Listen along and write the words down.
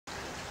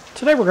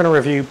Today we're going to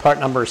review part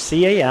number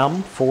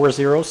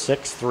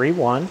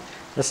CAM40631.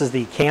 This is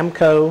the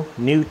Camco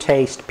New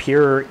Taste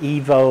Pure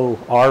Evo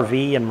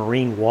RV and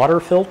Marine Water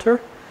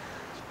Filter.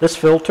 This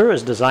filter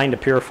is designed to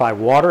purify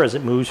water as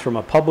it moves from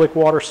a public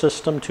water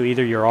system to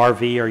either your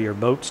RV or your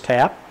boat's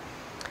tap.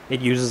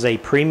 It uses a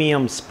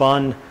premium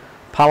spun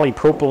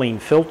polypropylene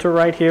filter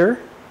right here,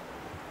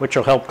 which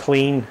will help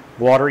clean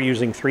water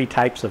using 3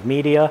 types of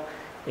media.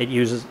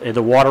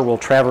 The water will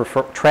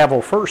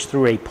travel first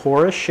through a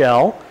porous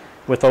shell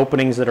with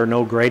openings that are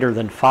no greater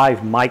than 5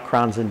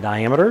 microns in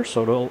diameter,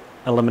 so it'll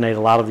eliminate a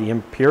lot of the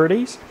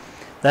impurities.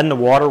 Then the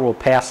water will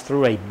pass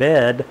through a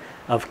bed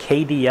of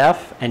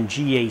KDF and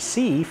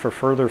GAC for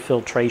further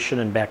filtration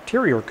and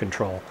bacterial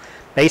control.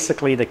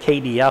 Basically, the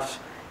KDF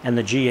and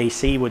the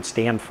GAC would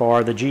stand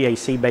for, the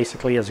GAC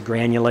basically is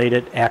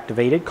granulated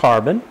activated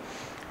carbon,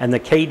 and the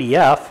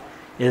KDF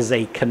is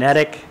a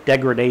kinetic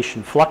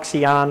degradation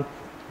fluxion.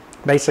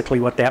 Basically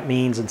what that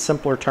means in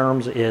simpler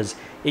terms is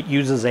it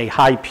uses a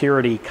high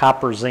purity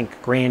copper zinc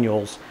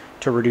granules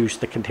to reduce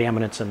the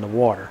contaminants in the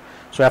water.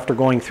 So after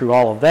going through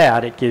all of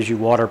that, it gives you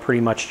water pretty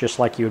much just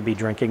like you would be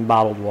drinking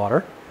bottled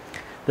water.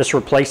 This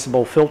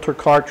replaceable filter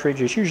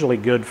cartridge is usually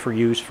good for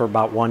use for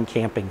about 1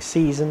 camping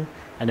season,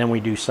 and then we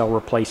do sell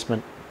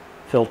replacement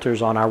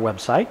filters on our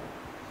website.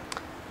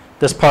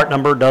 This part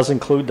number does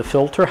include the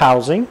filter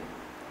housing,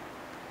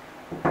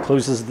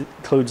 includes the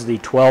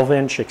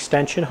 12-inch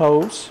extension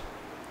hose,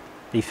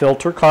 the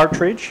filter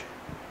cartridge.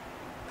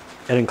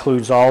 It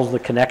includes all the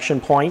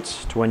connection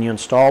points to when you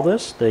install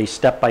this, the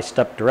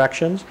step-by-step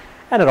directions,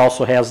 and it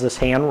also has this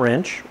hand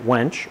wrench,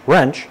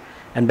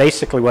 and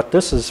basically what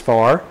this is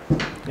for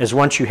is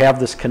once you have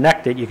this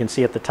connected, you can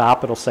see at the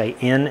top it'll say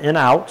in and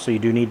out, so you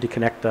do need to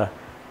connect the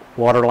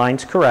water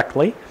lines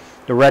correctly.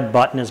 The red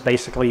button is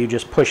basically you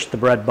just push the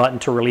red button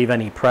to relieve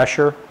any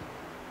pressure.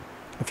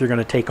 If you're going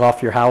to take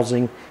off your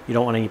housing, you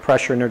don't want any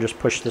pressure in there, just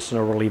push this and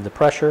it'll relieve the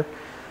pressure.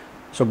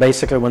 So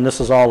basically when this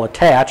is all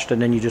attached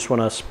and then you just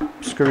want to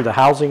screw the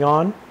housing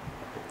on,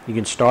 you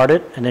can start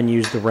it and then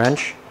use the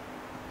wrench,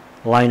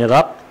 line it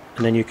up,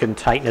 and then you can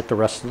tighten it the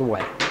rest of the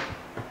way.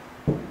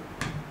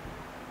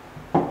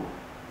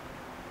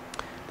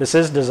 This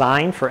is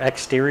designed for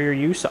exterior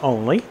use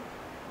only.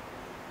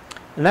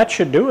 And that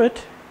should do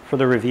it for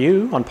the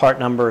review on part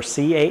number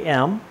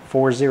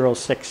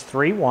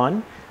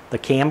CAM40631, the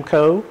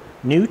Camco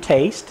New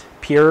Taste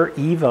Pure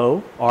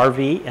Evo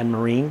RV and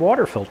Marine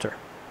Water Filter.